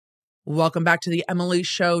Welcome back to the Emily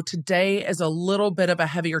Show. Today is a little bit of a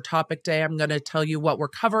heavier topic day. I'm going to tell you what we're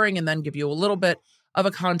covering and then give you a little bit of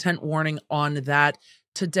a content warning on that.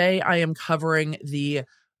 Today, I am covering the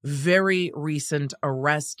very recent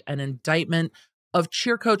arrest and indictment of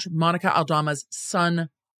cheer coach Monica Aldama's son,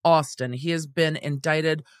 Austin. He has been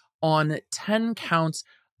indicted on 10 counts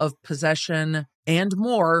of possession and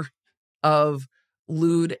more of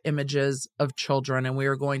lewd images of children, and we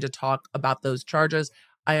are going to talk about those charges.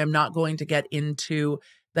 I am not going to get into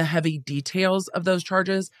the heavy details of those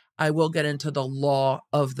charges. I will get into the law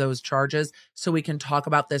of those charges so we can talk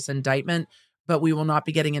about this indictment, but we will not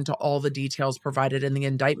be getting into all the details provided in the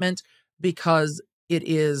indictment because it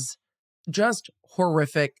is just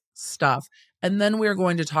horrific stuff. And then we're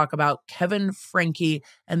going to talk about Kevin Franke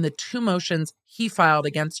and the 2 motions he filed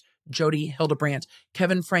against Jodi Hildebrandt.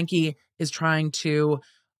 Kevin Franke is trying to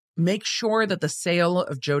make sure that the sale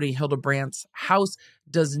of Jodi Hildebrandt's house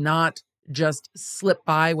does not just slip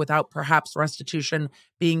by without perhaps restitution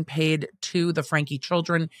being paid to the Franke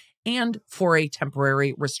children and for a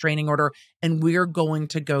temporary restraining order. And we're going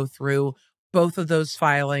to go through both of those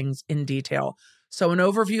filings in detail. So an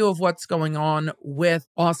overview of what's going on with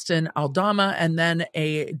Austin Aldama and then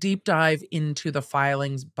a deep dive into the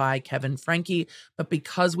filings by Kevin Franke. But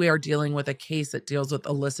because we are dealing with a case that deals with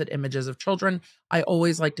illicit images of children, I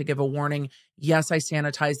always like to give a warning. Yes, I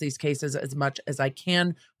sanitize these cases as much as I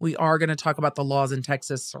can. We are going to talk about the laws in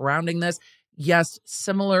Texas surrounding this. Yes,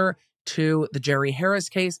 similar to the Jerry Harris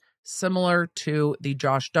case, similar to the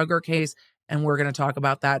Josh Duggar case, and we're going to talk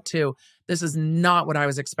about that too. This is not what I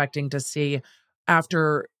was expecting to see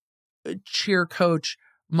after cheer coach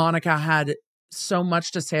Monica had so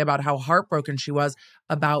much to say about how heartbroken she was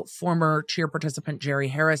about former cheer participant Jerry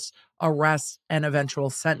Harris' arrest and eventual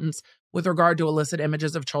sentence with regard to illicit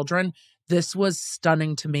images of children. This was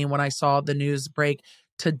stunning to me when I saw the news break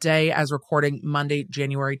today as recording Monday,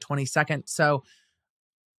 January 22nd. So,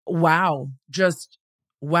 wow, just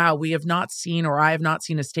wow. We have not seen, or I have not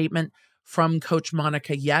seen a statement from Coach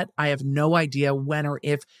Monica yet. I have no idea when or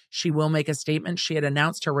if she will make a statement. She had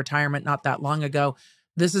announced her retirement not that long ago.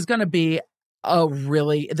 This is going to be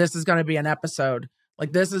an episode.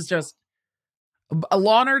 Like, this is just,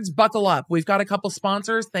 Law Nerds, buckle up. We've got a couple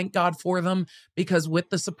sponsors. Thank God for them, because with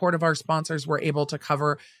the support of our sponsors, we're able to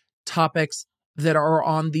cover topics that are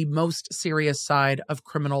on the most serious side of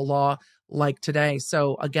criminal law like today.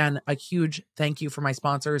 So again, a huge thank you for my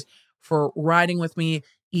sponsors for riding with me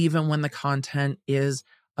even when the content is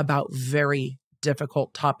about very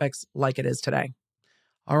difficult topics like it is today.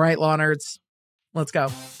 All right, Law Nerds, let's go.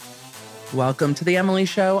 Welcome to the Emily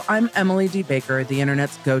Show. I'm Emily D. Baker, the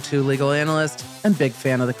internet's go-to legal analyst and big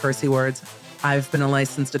fan of the cursey words. I've been a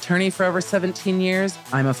licensed attorney for over 17 years.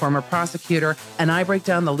 I'm a former prosecutor, and I break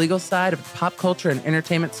down the legal side of pop culture and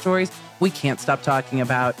entertainment stories we can't stop talking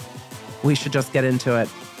about. We should just get into it.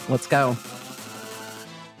 Let's go.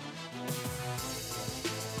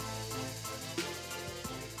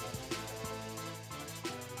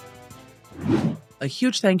 A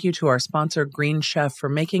huge thank you to our sponsor, Green Chef, for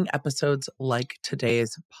making episodes like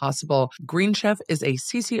today's possible. Green Chef is a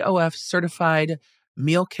CCOF certified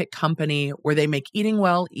meal kit company where they make eating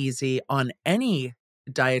well easy on any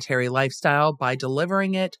dietary lifestyle by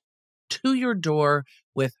delivering it to your door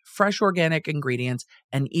with fresh organic ingredients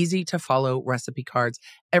and easy to follow recipe cards.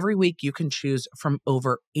 Every week you can choose from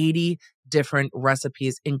over 80 different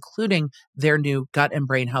recipes, including their new gut and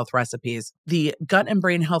brain health recipes. The gut and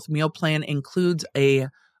brain health meal plan includes an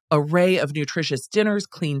array of nutritious dinners,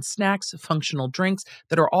 clean snacks, functional drinks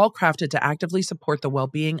that are all crafted to actively support the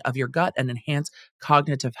well-being of your gut and enhance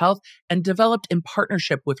cognitive health, and developed in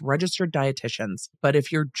partnership with registered dietitians. But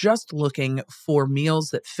if you're just looking for meals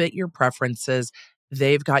that fit your preferences,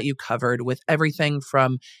 they've got you covered with everything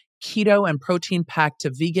from keto and protein packed to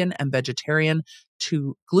vegan and vegetarian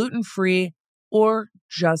to gluten-free or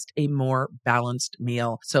just a more balanced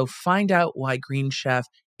meal. So find out why Green Chef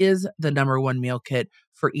is the #1 meal kit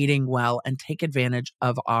for eating well and take advantage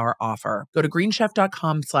of our offer. Go to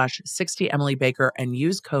greenchef.com/60EmilyBaker and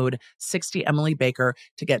use code 60EmilyBaker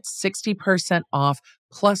to get 60% off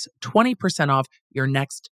plus 20% off your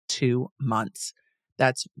next 2 months.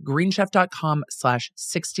 That's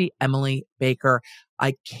greenchef.com/60EmilyBaker.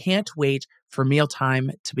 I can't wait for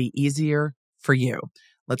mealtime to be easier for you.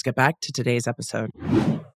 Let's get back to today's episode.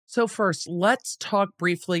 So first, let's talk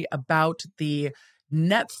briefly about the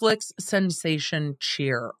Netflix sensation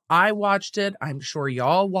Cheer. I watched it. I'm sure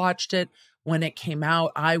y'all watched it when it came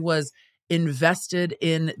out. I was invested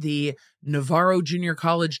in the Navarro Junior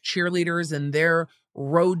College cheerleaders and their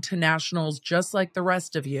road to nationals, just like the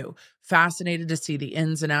rest of you. Fascinated to see the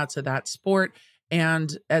ins and outs of that sport.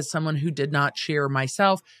 And as someone who did not cheer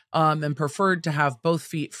myself, and preferred to have both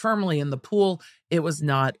feet firmly in the pool, it was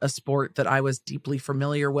not a sport that I was deeply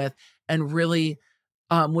familiar with, and really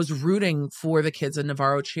was rooting for the kids in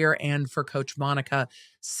Navarro cheer and for Coach Monica.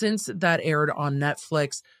 Since that aired on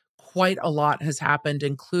Netflix, quite a lot has happened,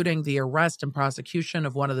 including the arrest and prosecution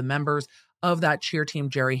of one of the members of that cheer team,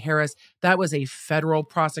 Jerry Harris. That was a federal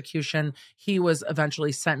prosecution. He was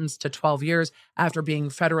eventually sentenced to 12 years after being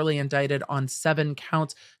federally indicted on 7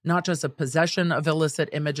 counts, not just of possession of illicit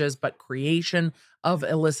images, but creation of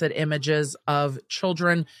illicit images of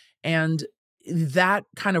children. And that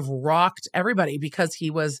kind of rocked everybody because he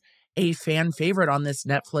was a fan favorite on this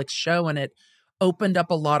Netflix show, and it opened up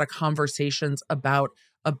a lot of conversations about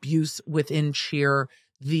abuse within cheer,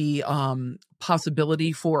 the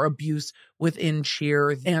possibility for abuse within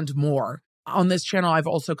cheer, and more. On this channel, I've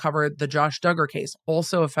also covered the Josh Duggar case,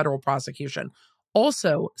 also a federal prosecution,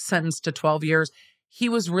 also sentenced to 12 years. He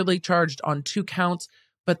was really charged on 2 counts,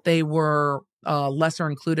 but they were lesser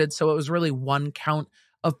included. So it was really 1 count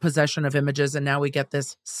of possession of images. And now we get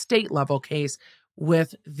this state level case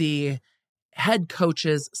with the head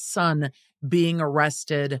coach's son being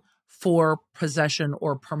arrested for possession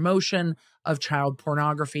or promotion of child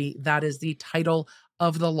pornography. That is the title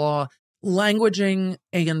of the law. Languaging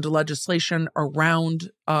and legislation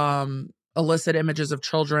around illicit images of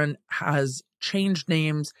children has changed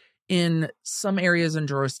names in some areas and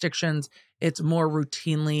jurisdictions. It's more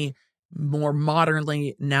routinely, more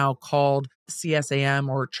modernly now called CSAM,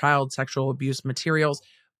 or child sexual abuse materials.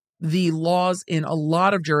 The laws in a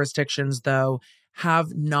lot of jurisdictions, though,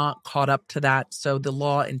 have not caught up to that. So the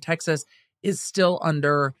law in Texas is still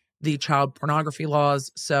under the child pornography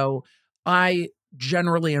laws. So I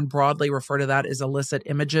generally and broadly refer to that as illicit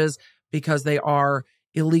images because they are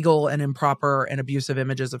illegal and improper and abusive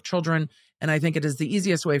images of children. And I think it is the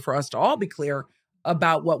easiest way for us to all be clear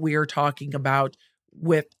about what we are talking about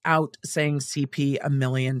without saying CP a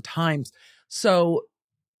million times. So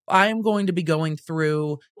I'm going to be going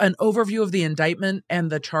through an overview of the indictment and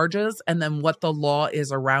the charges, and then what the law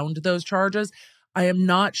is around those charges. I am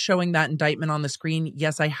not showing that indictment on the screen.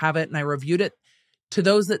 Yes, I have it and I reviewed it. To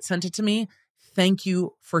those that sent it to me, thank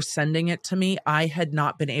you for sending it to me. I had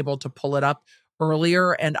not been able to pull it up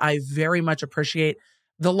earlier, and I very much appreciate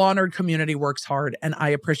the Law Nerd community works hard, and I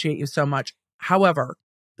appreciate you so much. However,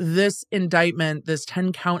 this indictment, this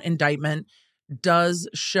 10-count indictment, does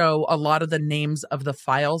show a lot of the names of the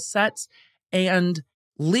file sets and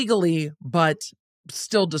legally, but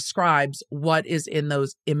still describes what is in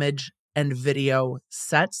those image and video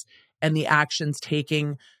sets and the actions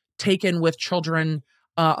taken with children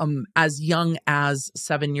as young as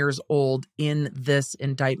 7 years old in this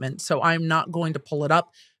indictment. So I'm not going to pull it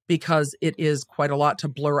up because it is quite a lot to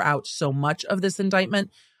blur out so much of this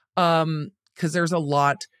indictment, because there's a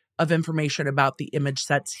lot of information about the image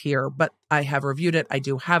sets here, but I have reviewed it. I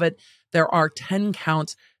do have it. There are 10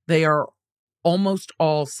 counts. They are almost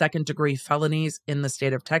all second-degree felonies in the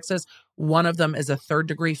state of Texas. One of them is a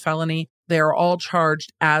third-degree felony. They are all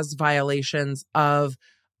charged as violations of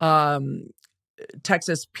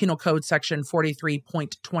Texas Penal Code Section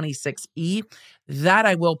 43.26E. That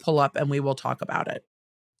I will pull up and we will talk about it.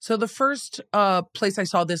 So the first place I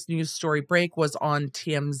saw this news story break was on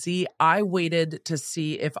TMZ. I waited to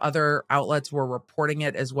see if other outlets were reporting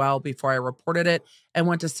it as well before I reported it, and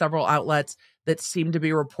went to several outlets that seemed to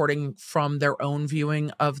be reporting from their own viewing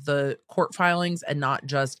of the court filings and not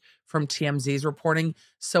just from TMZ's reporting.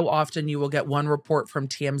 So often you will get one report from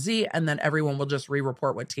TMZ and then everyone will just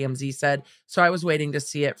re-report what TMZ said. So I was waiting to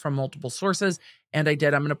see it from multiple sources, and I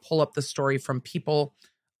did. I'm going to pull up the story from People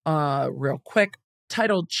real quick.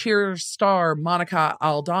 Titled Cheer Star Monica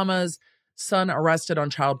Aldama's son arrested on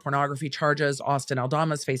child pornography charges. Austin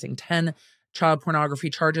Aldama is facing 10 child pornography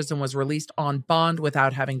charges and was released on bond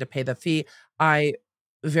without having to pay the fee. I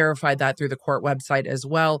verified that through the court website as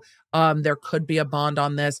well. There could be a bond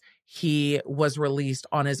on this. He was released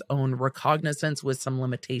on his own recognizance with some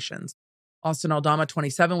limitations. Austin Aldama,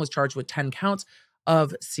 27, was charged with 10 counts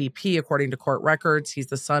of CP, according to court records. He's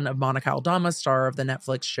the son of Monica Aldama, star of the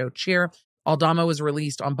Netflix show Cheer. Aldama was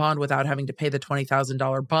released on bond without having to pay the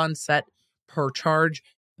 $20,000 bond set per charge.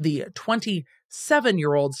 The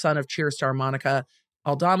 27-year-old son of cheer star Monica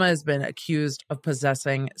Aldama has been accused of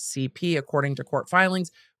possessing CP, according to court filings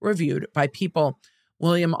reviewed by People.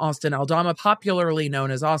 William Austin Aldama, popularly known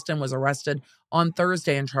as Austin, was arrested on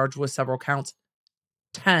Thursday and charged with several counts.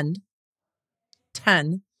 10.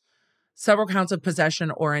 Several counts of possession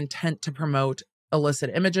or intent to promote illicit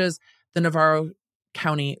images. The Navarro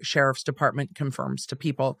County Sheriff's Department confirms to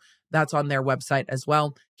People. That's on their website as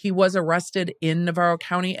well. He was arrested in Navarro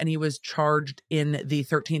County and he was charged in the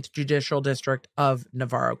 13th Judicial District of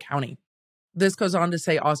Navarro County. This goes on to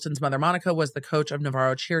say Austin's mother, Monica, was the coach of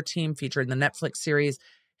Navarro cheer team featured in the Netflix series.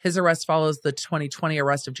 His arrest follows the 2020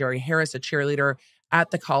 arrest of Jerry Harris, a cheerleader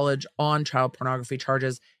at the college, on child pornography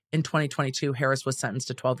charges. In 2022, Harris was sentenced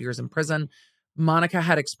to 12 years in prison. Monica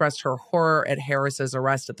had expressed her horror at Harris's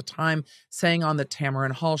arrest at the time, saying on the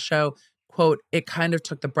Tamron Hall show, quote, "It kind of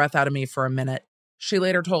took the breath out of me for a minute." She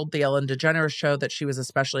later told the Ellen DeGeneres show that she was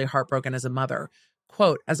especially heartbroken as a mother.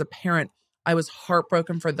 Quote, "As a parent, I was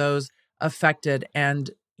heartbroken for those affected.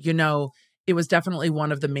 And, it was definitely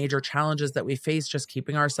one of the major challenges that we face, just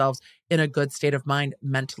keeping ourselves in a good state of mind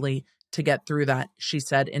mentally to get through that," she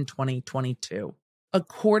said in 2022.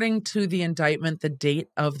 According to the indictment, the date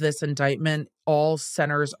of this indictment all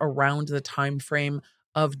centers around the time frame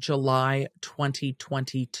of July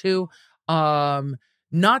 2022.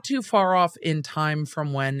 Not too far off in time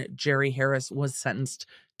from when Jerry Harris was sentenced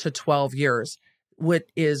to 12 years. What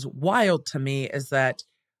is wild to me is that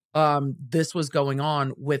this was going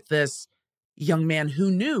on with this young man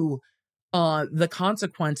who knew the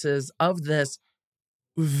consequences of this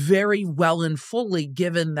very well and fully,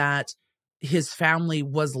 given that his family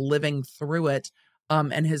was living through it,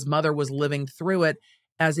 and his mother was living through it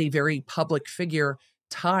as a very public figure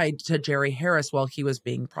tied to Jerry Harris while he was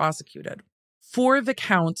being prosecuted. For the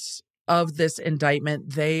counts of this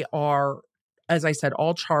indictment, they are, as I said,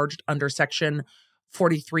 all charged under Section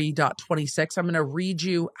 43.26. I'm going to read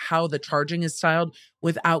you how the charging is styled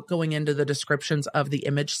without going into the descriptions of the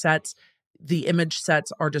image sets. The image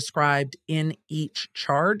sets are described in each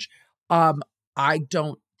charge. I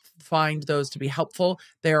don't find those to be helpful.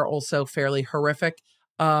 They are also fairly horrific.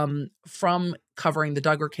 From covering the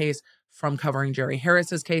Duggar case, from covering Jerry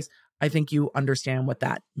Harris's case, I think you understand what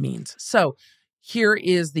that means. So here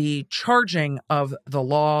is the charging of the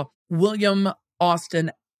law. William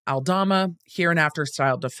Austin Aldama, hereinafter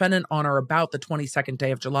styled defendant, on or about the 22nd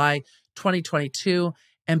day of July, 2022,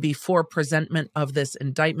 and before presentment of this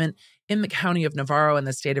indictment in the county of Navarro and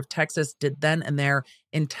the state of Texas, did then and there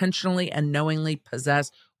intentionally and knowingly possess,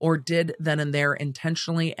 or did then and there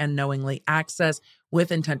intentionally and knowingly access,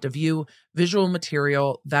 with intent to view, visual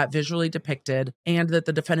material that visually depicted, and that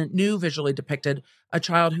the defendant knew visually depicted, a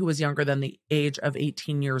child who was younger than the age of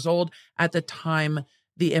 18 years old at the time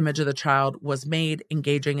the image of the child was made,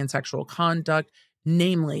 engaging in sexual conduct,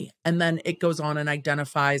 namely, and then it goes on and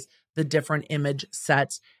identifies the different image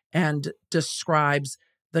sets and describes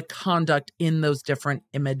the conduct in those different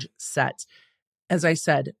image sets. As I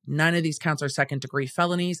said, 9 of these counts are second-degree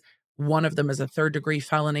felonies. 1 of them is a third-degree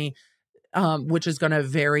felony, which is going to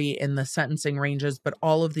vary in the sentencing ranges. But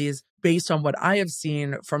all of these, based on what I have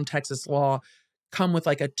seen from Texas law, come with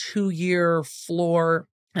like a 2-year floor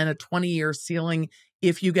and a 20-year ceiling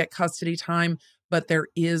if you get custody time. But there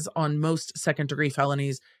is, on most second-degree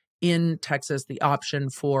felonies in Texas, the option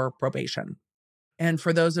for probation. And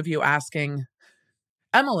for those of you asking,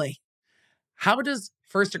 Emily, how does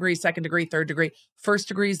first degree, second degree, third degree? First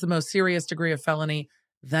degree is the most serious degree of felony,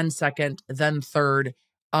 then second, then third,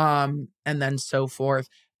 and then so forth.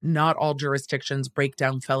 Not all jurisdictions break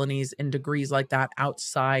down felonies in degrees like that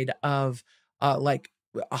outside of like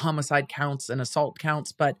homicide counts and assault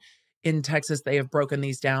counts. But in Texas, they have broken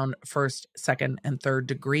these down first, second, and third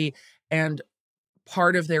degree. And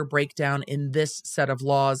part of their breakdown in this set of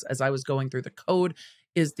laws, as I was going through the code,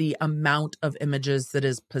 is the amount of images that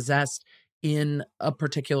is possessed in a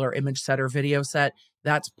particular image set or video set.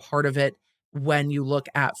 That's part of it when you look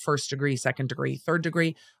at first degree, second degree, third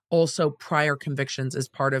degree. Also, prior convictions is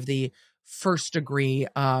part of the first degree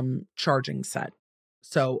charging set.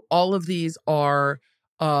 So all of these are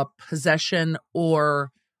possession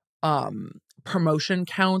or promotion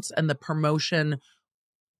counts, and the promotion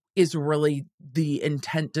is really the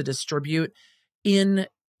intent to distribute. In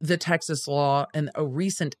the Texas law, and a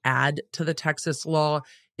recent add to the Texas law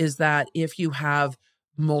is that if you have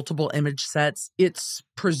multiple image sets, it's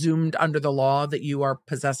presumed under the law that you are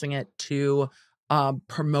possessing it to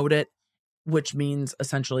promote it, which means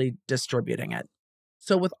essentially distributing it.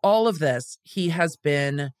 So with all of this, he has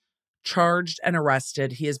been charged and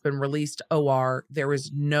arrested. He has been released OR. There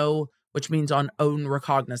is no, which means on own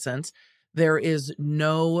recognizance, there is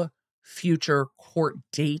no future court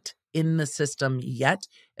date in the system yet.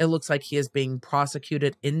 It looks like he is being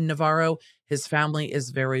prosecuted in Navarro. His family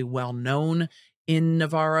is very well known in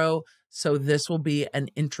Navarro. So this will be an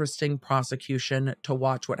interesting prosecution to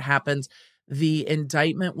watch what happens. The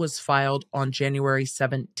indictment was filed on January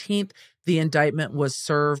 17th. The indictment was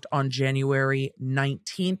served on January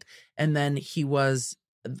 19th, and then he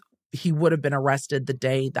would have been arrested the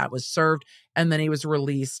day that was served, and then he was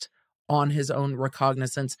released on his own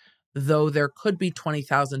recognizance, though there could be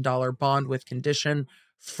 $20,000 bond with condition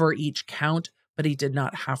for each count, but he did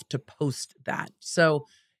not have to post that. So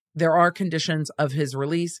there are conditions of his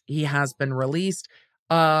release. He has been released.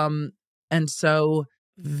 And so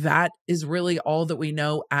that is really all that we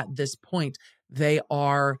know at this point. They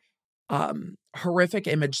are horrific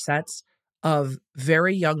image sets of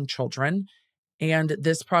very young children, and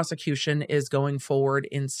this prosecution is going forward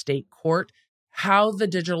in state court. How the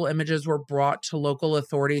digital images were brought to local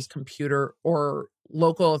authorities' computer or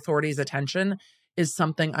local authorities' attention is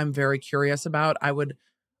something I'm very curious about.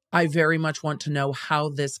 I very much want to know how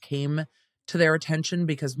this came to their attention,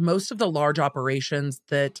 because most of the large operations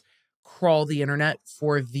that crawl the internet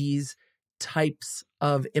for these types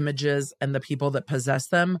of images and the people that possess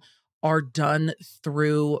them are done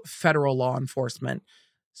through federal law enforcement.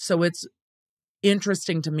 So it's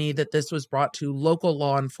interesting to me that this was brought to local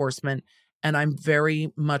law enforcement, and I'm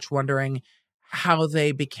very much wondering how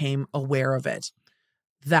they became aware of it.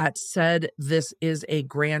 That said, this is a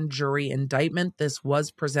grand jury indictment. This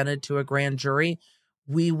was presented to a grand jury.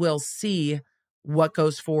 We will see what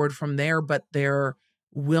goes forward from there, but there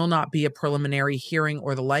will not be a preliminary hearing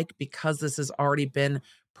or the like, because this has already been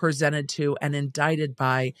presented to and indicted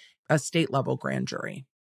by a state level grand jury.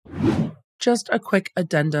 Just a quick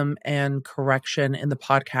addendum and correction in the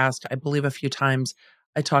podcast. I believe a few times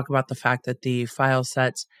I talk about the fact that the file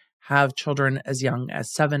sets have children as young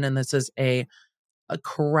as 7, and this is a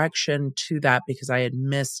correction to that, because I had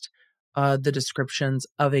missed the descriptions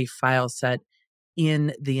of a file set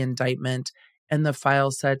in the indictment, and the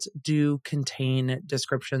file sets do contain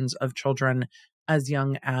descriptions of children as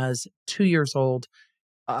young as 2 years old.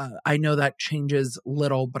 I know that changes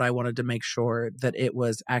little, but I wanted to make sure that it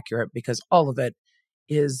was accurate, because all of it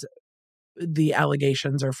is, the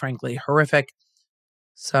allegations are frankly horrific.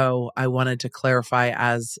 So I wanted to clarify,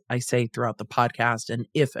 as I say throughout the podcast, and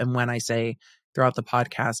if and when I say throughout the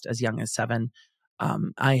podcast as young as 7,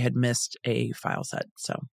 I had missed a file set.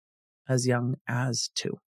 So as young as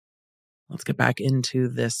 2. Let's get back into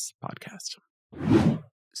this podcast.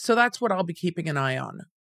 So that's what I'll be keeping an eye on.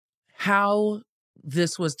 How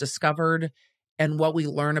this was discovered, and what we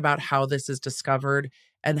learn about how this is discovered,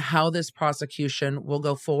 and how this prosecution will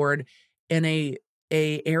go forward in a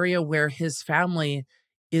area where his family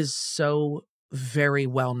is so very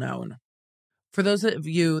well known. For those of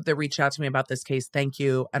you that reached out to me about this case, thank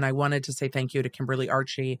you. And I wanted to say thank you to Kimberly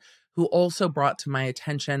Archie, who also brought to my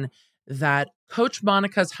attention that Coach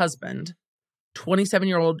Monica's husband,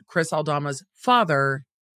 27-year-old Chris Aldama's father,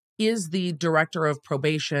 is the director of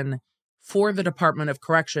probation for the Department of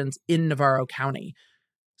Corrections in Navarro County.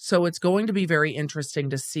 So it's going to be very interesting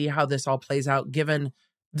to see how this all plays out, given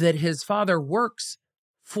that his father works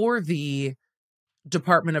for the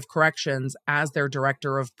Department of Corrections as their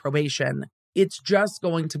director of probation. It's just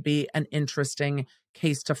going to be an interesting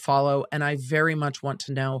case to follow, and I very much want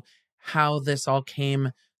to know how this all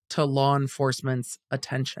came to law enforcement's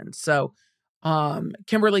attention. So,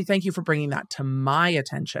 Kimberly, thank you for bringing that to my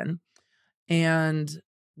attention. And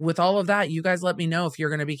with all of that, you guys let me know if you're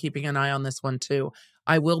going to be keeping an eye on this one too.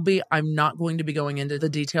 I will be. I'm not going to be going into the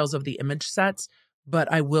details of the image sets,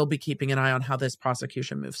 but I will be keeping an eye on how this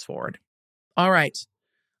prosecution moves forward. All right,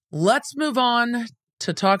 let's move on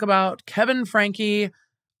to talk about Kevin Franke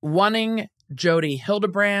wanting Jody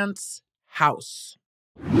Hildebrandt's house.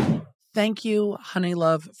 Thank you, Honey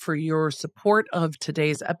Love, for your support of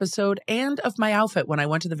today's episode and of my outfit when I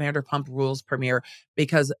went to the Vanderpump Rules premiere,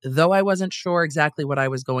 because though I wasn't sure exactly what I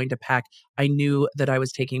was going to pack, I knew that I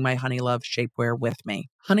was taking my Honey Love shapewear with me.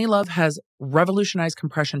 Honey Love has revolutionized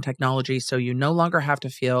compression technology, so you no longer have to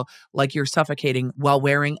feel like you're suffocating while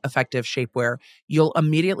wearing effective shapewear. You'll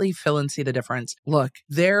immediately feel and see the difference. Look,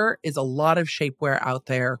 there is a lot of shapewear out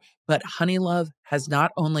there, but Honey Love has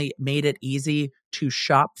not only made it easy to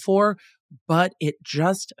shop for, but it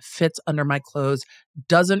just fits under my clothes,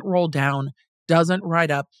 doesn't roll down, doesn't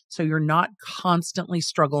ride up, so you're not constantly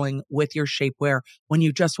struggling with your shapewear when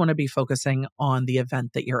you just want to be focusing on the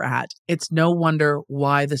event that you're at. It's no wonder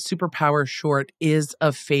why the Superpower short is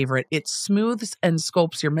a favorite. It smooths and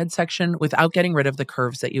sculpts your midsection without getting rid of the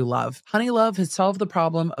curves that you love. Honey Love has solved the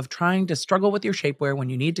problem of trying to struggle with your shapewear when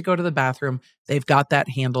you need to go to the bathroom. They've got that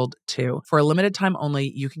handled too. For a limited time only,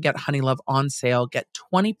 you can get Honey Love on sale. Get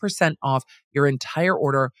 20% off your entire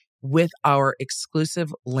order with our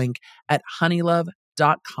exclusive link at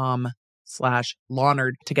honeylove.com/honeyfm.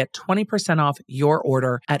 honeylove.com/lawnerd to get 20% off your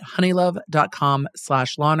order at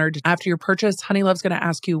honeylove.com/lawnerd. After your purchase, Honeylove's going to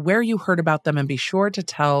ask you where you heard about them, and be sure to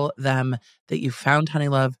tell them that you found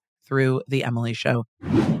Honeylove through The Emily Show.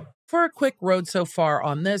 For a quick road so far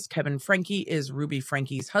on this, Kevin Franke is Ruby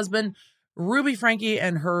Franke's husband. Ruby Franke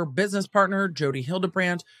and her business partner, Jody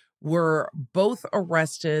Hildebrandt, were both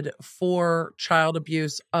arrested for child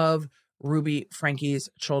abuse of Ruby Franke's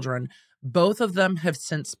children. Both of them have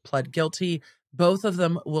since pled guilty. Both of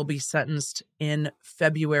them will be sentenced in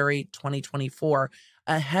February 2024.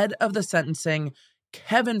 Ahead of the sentencing,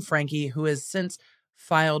 Kevin Franke, who has since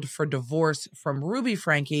filed for divorce from Ruby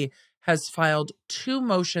Franke, has filed 2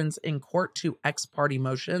 motions in court, 2 ex parte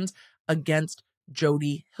motions against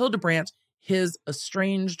Jody Hildebrandt, his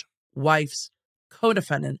estranged wife's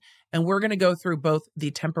co-defendant. And we're going to go through both the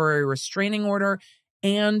temporary restraining order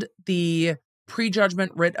and the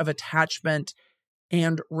prejudgment writ of attachment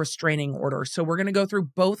and restraining order. So we're going to go through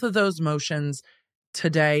both of those motions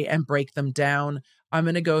today and break them down. I'm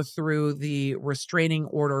going to go through the restraining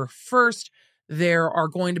order first. There are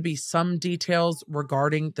going to be some details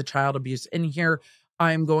regarding the child abuse in here.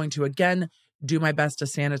 I'm going to, again, do my best to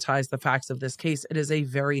sanitize the facts of this case. It is a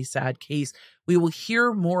very sad case. We will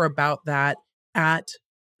hear more about that at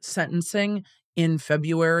sentencing in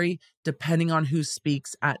February, depending on who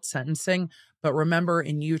speaks at sentencing. But remember,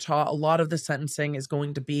 in Utah, a lot of the sentencing is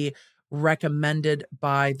going to be recommended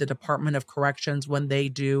by the Department of Corrections when they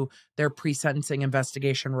do their pre-sentencing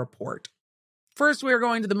investigation report. First, we are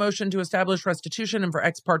going to the motion to establish restitution and for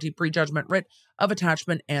ex parte prejudgment writ of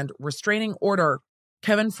attachment and restraining order.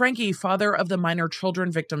 Kevin Franke, father of the minor children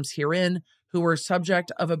victims herein, who were subject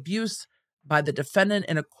of abuse by the defendant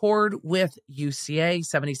in accord with UCA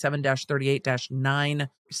 77-38-9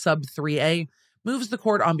 sub 3A, moves the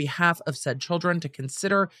court on behalf of said children to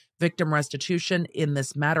consider victim restitution in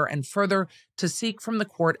this matter and further to seek from the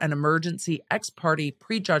court an emergency ex parte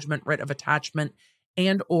prejudgment writ of attachment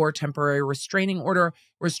and or temporary restraining order,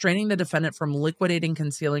 restraining the defendant from liquidating,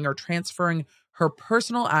 concealing, or transferring her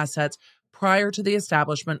personal assets prior to the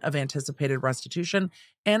establishment of anticipated restitution,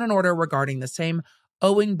 and an order regarding the same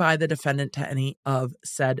owing by the defendant to any of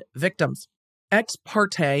said victims. Ex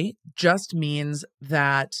parte just means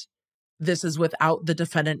that this is without the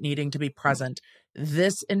defendant needing to be present.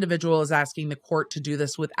 This individual is asking the court to do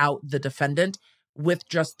this without the defendant, with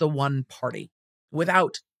just the one party,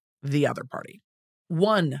 without the other party.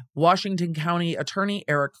 1, Washington County Attorney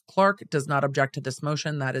Eric Clark does not object to this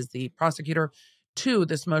motion. That is the prosecutor. 2,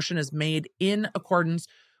 this motion is made in accordance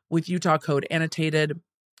with Utah Code Annotated,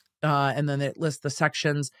 and then it lists the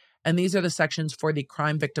sections. And these are the sections for the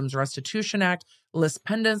Crime Victims Restitution Act, lis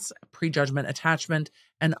pendens, prejudgment attachment,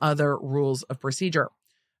 and other rules of procedure.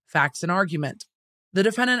 Facts and argument. The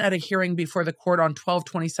defendant at a hearing before the court on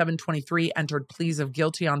 12/27/23 entered pleas of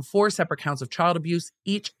guilty on 4 separate counts of child abuse,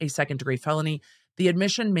 each a second-degree felony. The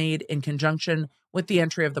admission made in conjunction with the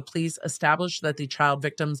entry of the pleas established that the child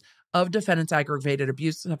victims of defendant's aggravated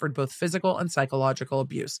abuse suffered both physical and psychological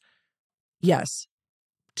abuse. Yes,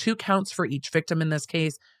 2 counts for each victim in this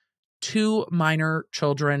case, 2 minor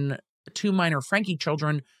Franke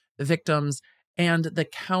children victims, and the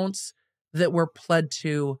counts that were pled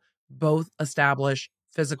to both establish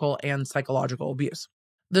physical and psychological abuse.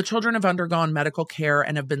 The children have undergone medical care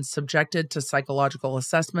and have been subjected to psychological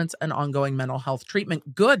assessments and ongoing mental health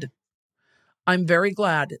treatment. Good. I'm very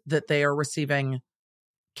glad that they are receiving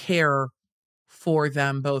care for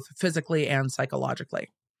them both physically and psychologically.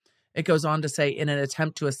 It goes on to say, in an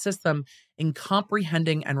attempt to assist them in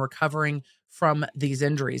comprehending and recovering from these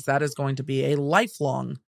injuries. That is going to be a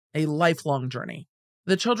lifelong journey.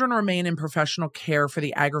 The children remain in professional care for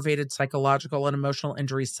the aggravated psychological and emotional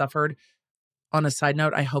injuries suffered. On a side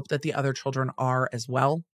note, I hope that the other children are as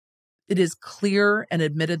well. It is clear and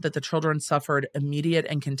admitted that the children suffered immediate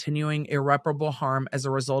and continuing irreparable harm as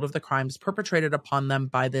a result of the crimes perpetrated upon them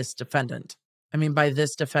by this defendant. By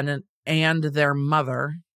this defendant and their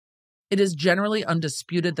mother. It is generally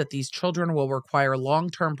undisputed that these children will require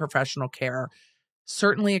long-term professional care,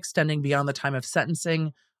 certainly extending beyond the time of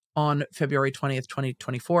sentencing on February 20th,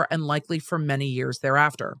 2024, and likely for many years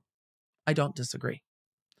thereafter. I don't disagree.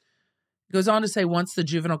 It goes on to say, once the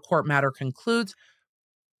juvenile court matter concludes,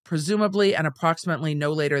 presumably and approximately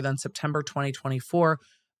no later than September 2024,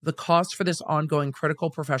 the cost for this ongoing critical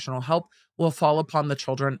professional help will fall upon the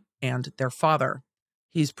children and their father.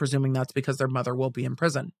 He's presuming that's because their mother will be in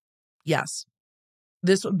prison. Yes,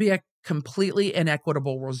 this would be a completely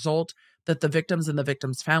inequitable result that the victims and the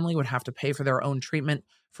victim's family would have to pay for their own treatment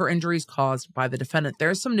for injuries caused by the defendant.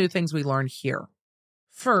 There's some new things we learned here.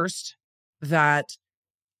 First, that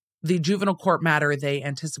The juvenile court matter, they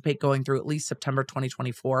anticipate going through at least September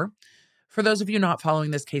 2024. For those of you not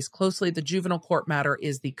following this case closely, the juvenile court matter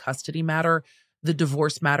is the custody matter. The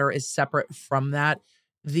divorce matter is separate from that.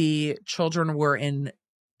 The children were in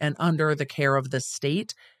and under the care of the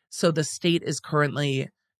state. So the state is currently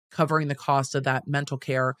covering the cost of that mental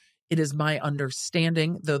care. It is my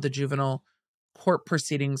understanding, though the juvenile court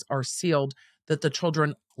proceedings are sealed, that the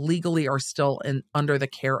children legally are still under the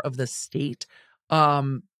care of the state,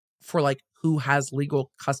 for like who has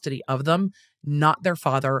legal custody of them, not their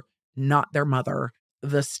father, not their mother,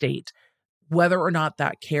 the state. Whether or not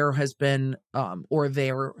that care has been, or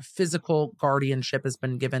their physical guardianship has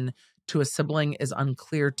been given to a sibling is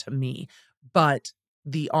unclear to me. But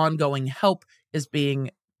the ongoing help is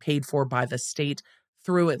being paid for by the state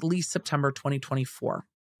through at least September 2024.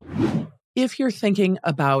 If you're thinking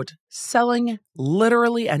about selling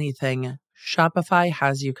literally anything, Shopify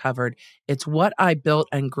has you covered. It's what I built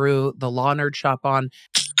and grew the Law Nerd shop on.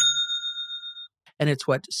 And it's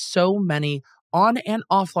what so many on and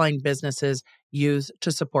offline businesses use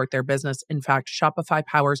to support their business. In fact, Shopify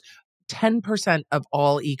powers 10% of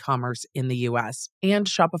all e-commerce in the US. And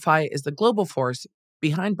Shopify is the global force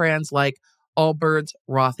behind brands like Allbirds,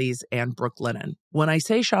 Rothy's, and Brooklinen. When I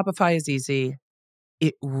say Shopify is easy,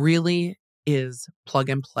 it really is plug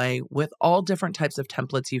and play with all different types of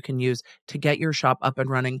templates you can use to get your shop up and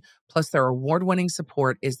running. Plus, their award-winning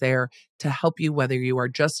support is there to help you whether you are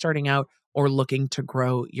just starting out or looking to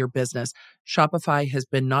grow your business. Shopify has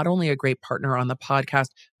been not only a great partner on the podcast,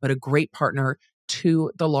 but a great partner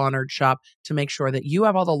to the Law Nerd shop to make sure that you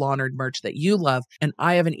have all the Law Nerd merch that you love, and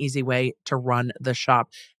I have an easy way to run the shop.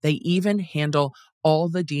 They even handle all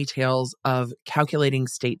the details of calculating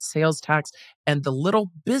state sales tax and the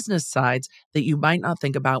little business sides that you might not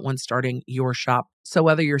think about when starting your shop. So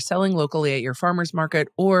whether you're selling locally at your farmer's market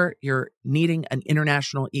or you're needing an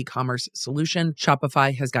international e-commerce solution,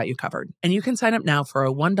 Shopify has got you covered. And you can sign up now for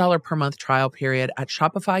a $1 per month trial period at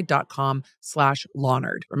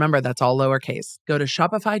shopify.com/lawnerd. Remember, that's all lowercase. Go to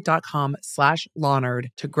shopify.com/lawnerd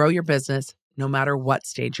to grow your business no matter what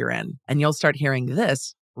stage you're in. And you'll start hearing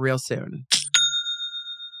this real soon.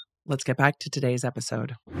 Let's get back to today's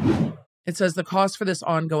episode. It says the cost for this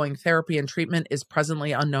ongoing therapy and treatment is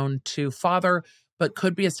presently unknown to father, but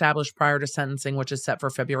could be established prior to sentencing, which is set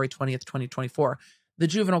for February 20th, 2024. The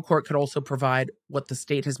juvenile court could also provide what the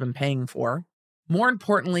state has been paying for. More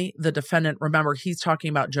importantly, the defendant, remember, he's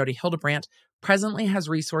talking about Jody Hildebrandt, presently has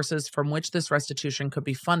resources from which this restitution could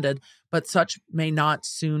be funded, but such may not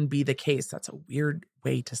soon be the case. That's a weird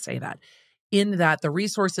way to say that. In that the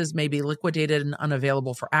resources may be liquidated and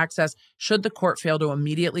unavailable for access should the court fail to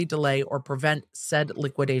immediately delay or prevent said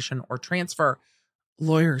liquidation or transfer.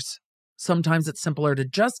 Lawyers, sometimes it's simpler to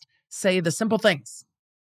just say the simple things.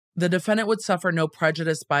 The defendant would suffer no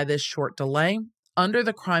prejudice by this short delay. Under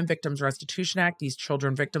the Crime Victims Restitution Act, these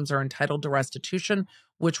children victims are entitled to restitution,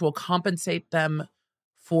 which will compensate them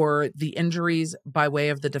for the injuries by way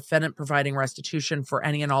of the defendant providing restitution for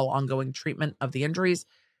any and all ongoing treatment of the injuries.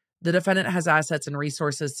 The defendant has assets and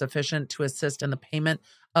resources sufficient to assist in the payment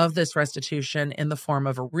of this restitution in the form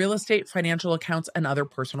of real estate, financial accounts, and other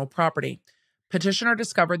personal property. Petitioner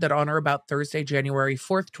discovered that on or about Thursday, January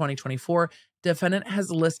 4th, 2024, defendant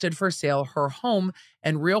has listed for sale her home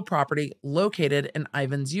and real property located in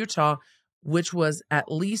Ivins, Utah, which was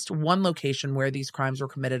at least one location where these crimes were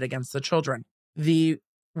committed against the children. The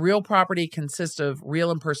real property consists of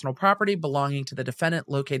real and personal property belonging to the defendant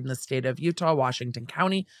located in the state of Utah, Washington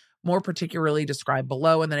County, more particularly described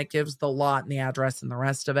below, and then it gives the lot and the address and the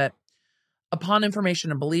rest of it. Upon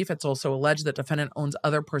information and belief, it's also alleged that defendant owns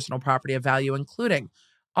other personal property of value, including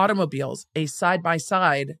automobiles, a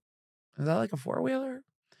side-by-side, is that like a four-wheeler?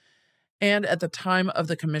 And at the time of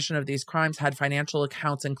the commission of these crimes had financial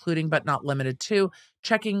accounts, including but not limited to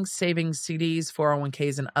checking, savings, CDs,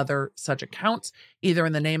 401ks, and other such accounts, either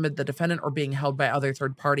in the name of the defendant or being held by other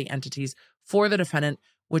third-party entities for the defendant,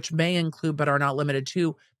 which may include but are not limited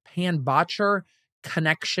to Pan-Botcher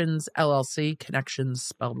Connections LLC, Connections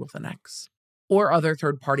spelled with an X, or other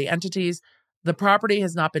third-party entities. The property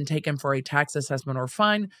has not been taken for a tax assessment or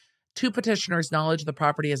fine. To petitioner's knowledge, the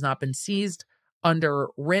property has not been seized under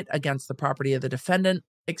writ against the property of the defendant,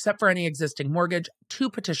 except for any existing mortgage. To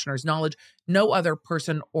petitioner's knowledge, no other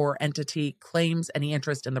person or entity claims any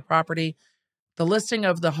interest in the property. The listing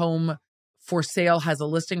of the home for sale has a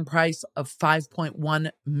listing price of $5.1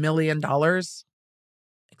 million.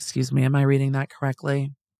 Excuse me, am I reading that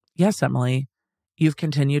correctly? Yes, Emily, you've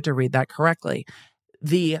continued to read that correctly.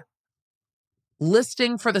 The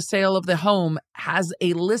listing for the sale of the home has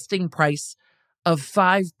a listing price of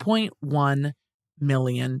 $5.1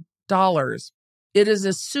 million. It is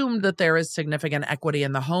assumed that there is significant equity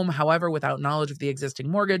in the home. However, without knowledge of the existing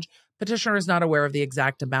mortgage, petitioner is not aware of the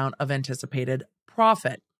exact amount of anticipated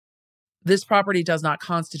profit. This property does not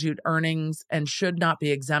constitute earnings and should not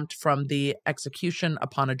be exempt from the execution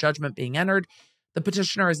upon a judgment being entered. The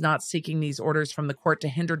petitioner is not seeking these orders from the court to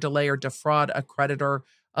hinder, delay, or defraud a creditor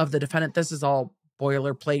of the defendant. This is all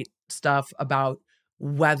boilerplate stuff about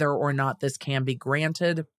whether or not this can be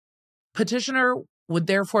granted. Petitioner would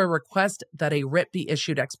therefore request that a writ be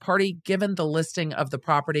issued ex parte given the listing of the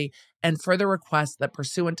property, and further request that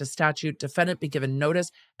pursuant to statute, defendant be given notice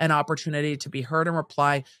and opportunity to be heard and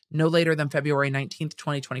reply no later than February 19th,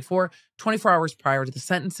 2024, 24 hours prior to the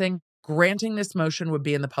sentencing. Granting this motion would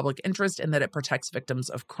be in the public interest in that it protects victims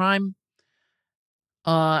of crime.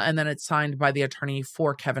 And then it's signed by the attorney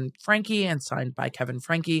for Kevin Franke and signed by Kevin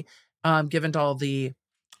Franke, given to all the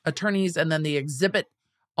attorneys. And then the exhibit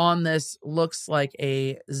on this looks like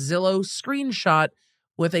a Zillow screenshot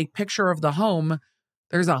with a picture of the home.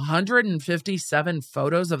 There's 157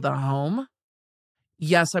 photos of the home.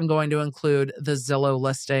 Yes, I'm going to include the Zillow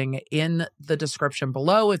listing in the description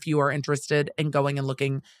below if you are interested in going and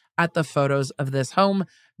looking at the photos of this home,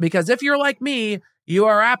 because if you're like me, you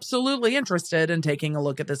are absolutely interested in taking a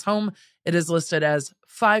look at this home. It is listed as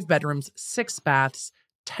 5 bedrooms, 6 baths,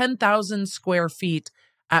 10,000 square feet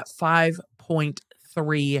at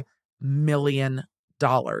 $5.3 million.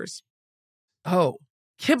 Oh,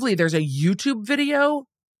 Kibble, there's a YouTube video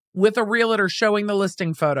with a realtor showing the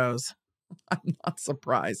listing photos. I'm not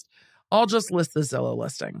surprised. I'll just list the Zillow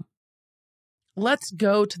listing. Let's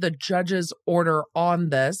go to the judge's order on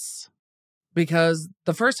this, because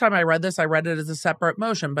the first time I read this, I read it as a separate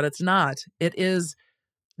motion, but it's not. It is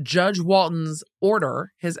Judge Walton's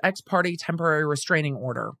order, his ex parte temporary restraining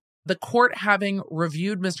order. The court, having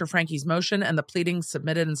reviewed Mr. Franke's motion and the pleadings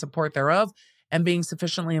submitted in support thereof, and being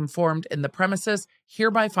sufficiently informed in the premises,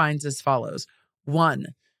 hereby finds as follows. 1.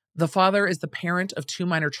 The father is the parent of 2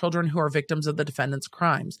 minor children who are victims of the defendant's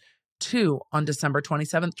crimes. 2. On December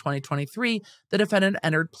 27th, 2023, the defendant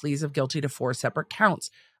entered pleas of guilty to 4 separate counts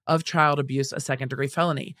of child abuse, a second-degree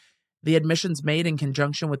felony. The admissions made in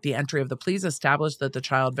conjunction with the entry of the pleas established that the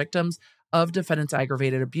child victims of defendant's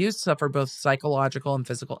aggravated abuse suffered both psychological and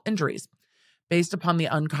physical injuries. Based upon the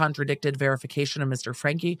uncontradicted verification of Mr.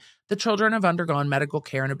 Franke, the children have undergone medical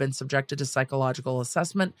care and have been subjected to psychological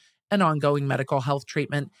assessment and ongoing medical health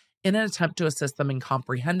treatment in an attempt to assist them in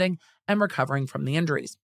comprehending and recovering from the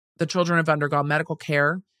injuries. The children have undergone medical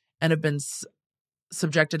care and have been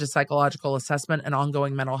subjected to psychological assessment and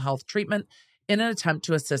ongoing mental health treatment in an attempt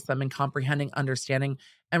to assist them in comprehending, understanding,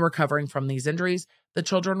 and recovering from these injuries. The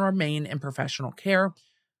children remain in professional care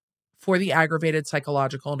for the aggravated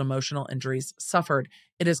psychological and emotional injuries suffered.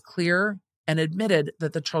 It is clear and admitted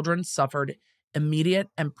that the children suffered immediate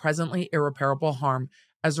and presently irreparable harm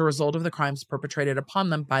as a result of the crimes perpetrated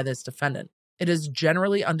upon them by this defendant. It is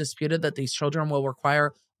generally undisputed that these children will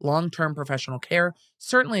require long-term professional care,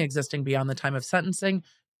 certainly existing beyond the time of sentencing,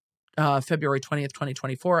 February 20th,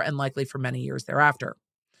 2024, and likely for many years thereafter.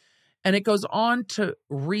 And it goes on to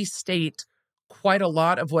restate quite a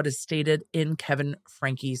lot of what is stated in Kevin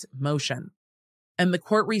Franke's motion. And the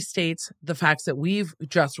court restates the facts that we've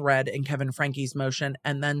just read in Kevin Franke's motion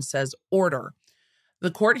and then says, order. The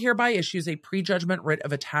court hereby issues a prejudgment writ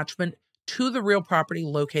of attachment to the real property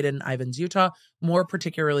located in Ivins, Utah, more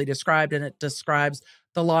particularly described, and it describes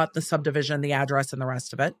the lot, the subdivision, the address, and the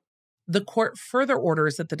rest of it. The court further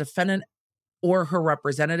orders that the defendant or her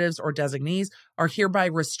representatives or designees are hereby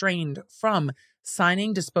restrained from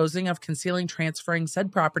signing, disposing of, concealing, transferring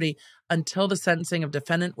said property until the sentencing of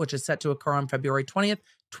defendant, which is set to occur on February 20th,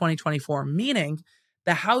 2024, meaning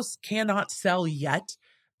the house cannot sell yet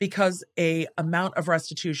because a amount of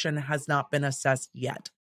restitution has not been assessed yet.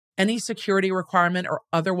 Any security requirement or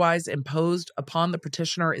otherwise imposed upon the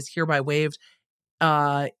petitioner is hereby waived,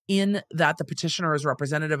 in that the petitioner is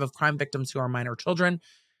representative of crime victims who are minor children.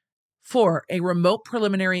 4, a remote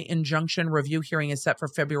preliminary injunction review hearing is set for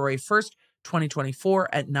February 1st,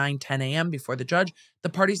 2024 at 9:10 a.m. before the judge. The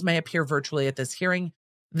parties may appear virtually at this hearing.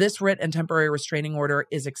 This writ and temporary restraining order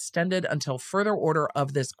is extended until further order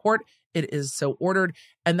of this court. It is so ordered,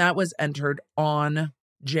 and that was entered on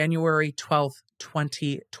January 12th,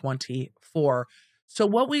 2024. So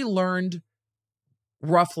what we learned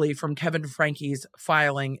roughly from Kevin Franke's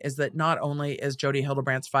filing is that not only is Jody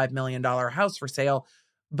Hildebrandt's $5 million house for sale,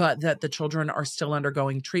 but that the children are still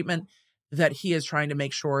undergoing treatment, that he is trying to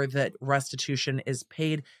make sure that restitution is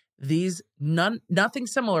paid. Nothing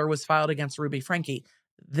similar was filed against Ruby Franke.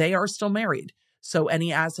 They are still married. So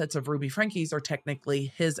any assets of Ruby Franke's are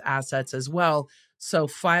technically his assets as well. So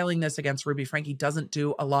filing this against Ruby Franke doesn't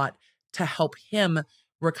do a lot to help him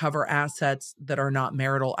recover assets that are not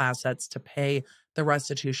marital assets to pay the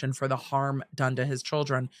restitution for the harm done to his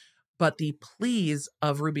children. But the pleas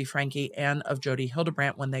of Ruby Franke and of Jodi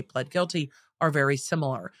Hildebrandt when they pled guilty are very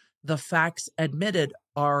similar. The facts admitted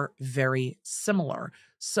are very similar.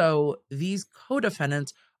 So these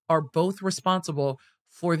co-defendants are both responsible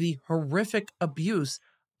for the horrific abuse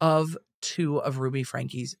of two of Ruby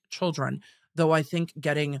Franke's children. Though I think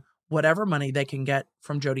getting whatever money they can get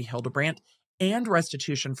from Jodi Hildebrandt and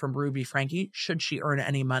restitution from Ruby Franke, should she earn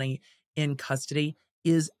any money in custody,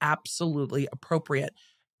 is absolutely appropriate.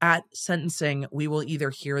 At sentencing, we will either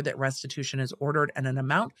hear that restitution is ordered and an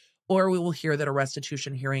amount, or we will hear that a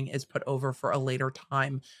restitution hearing is put over for a later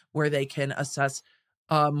time where they can assess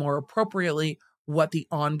more appropriately what the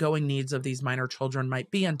ongoing needs of these minor children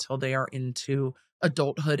might be until they are into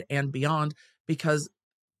adulthood and beyond, because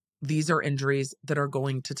these are injuries that are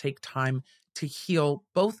going to take time to heal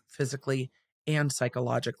both physically and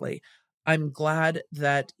psychologically. I'm glad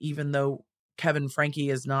that even though Kevin Franke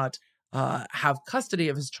is not have custody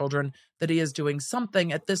of his children, that he is doing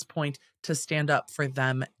something at this point to stand up for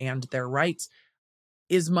them and their rights.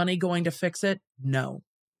 Is money going to fix it? No.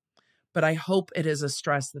 But I hope it is a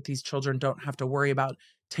stress that these children don't have to worry about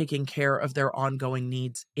taking care of their ongoing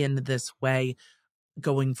needs in this way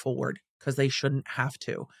going forward, because they shouldn't have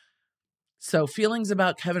to. So feelings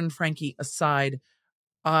about Kevin Franke aside,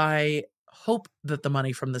 I hope that the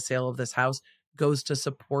money from the sale of this house goes to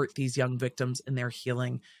support these young victims in their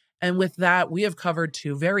healing. And with that, we have covered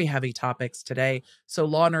two very heavy topics today. So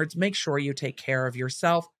law nerds, make sure you take care of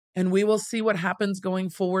yourself, and we will see what happens going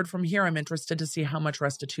forward from here. I'm interested to see how much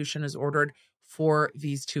restitution is ordered for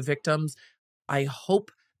these two victims. I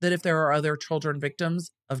hope that if there are other children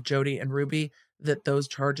victims of Jodi and Ruby, that those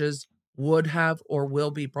charges would have or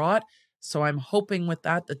will be brought. So I'm hoping with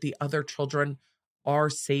that the other children are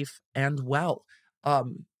safe and well.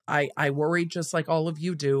 I worry just like all of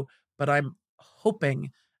you do, but I'm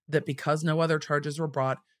hoping that because no other charges were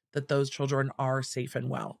brought, that those children are safe and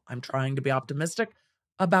well. I'm trying to be optimistic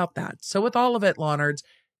about that. So with all of it, law nerds,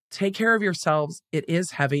 take care of yourselves. It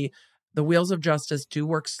is heavy. The wheels of justice do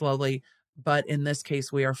work slowly, but in this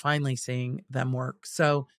case, we are finally seeing them work.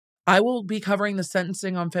 So I will be covering the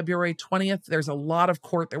sentencing on February 20th. There's a lot of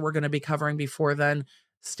court that we're going to be covering before then.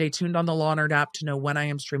 Stay tuned on the Law Nerd app to know when I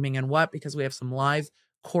am streaming and what, because we have some live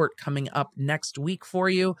court coming up next week for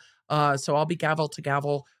you. So I'll be gavel to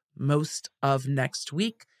gavel most of next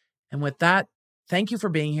week. And with that, thank you for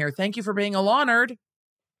being here. Thank you for being a law nerd.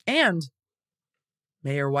 And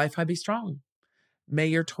may your Wi-Fi be strong. May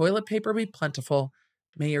your toilet paper be plentiful.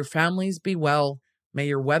 May your families be well. May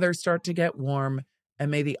your weather start to get warm.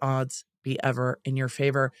 And may the odds be ever in your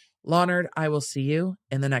favor. Law Nerd, I will see you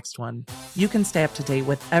in the next one. You can stay up to date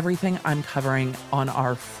with everything I'm covering on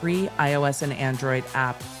our free iOS and Android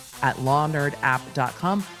app at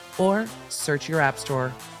lawnerdapp.com, or search your app store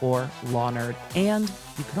for Law Nerd. And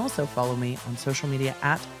you can also follow me on social media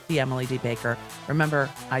at the Emily D. Baker. Remember,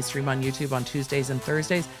 I stream on YouTube on Tuesdays and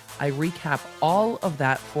Thursdays. I recap all of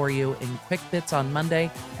that for you in quick bits on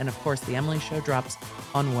Monday. And of course, the Emily Show drops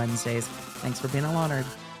on Wednesdays. Thanks for being a Law Nerd.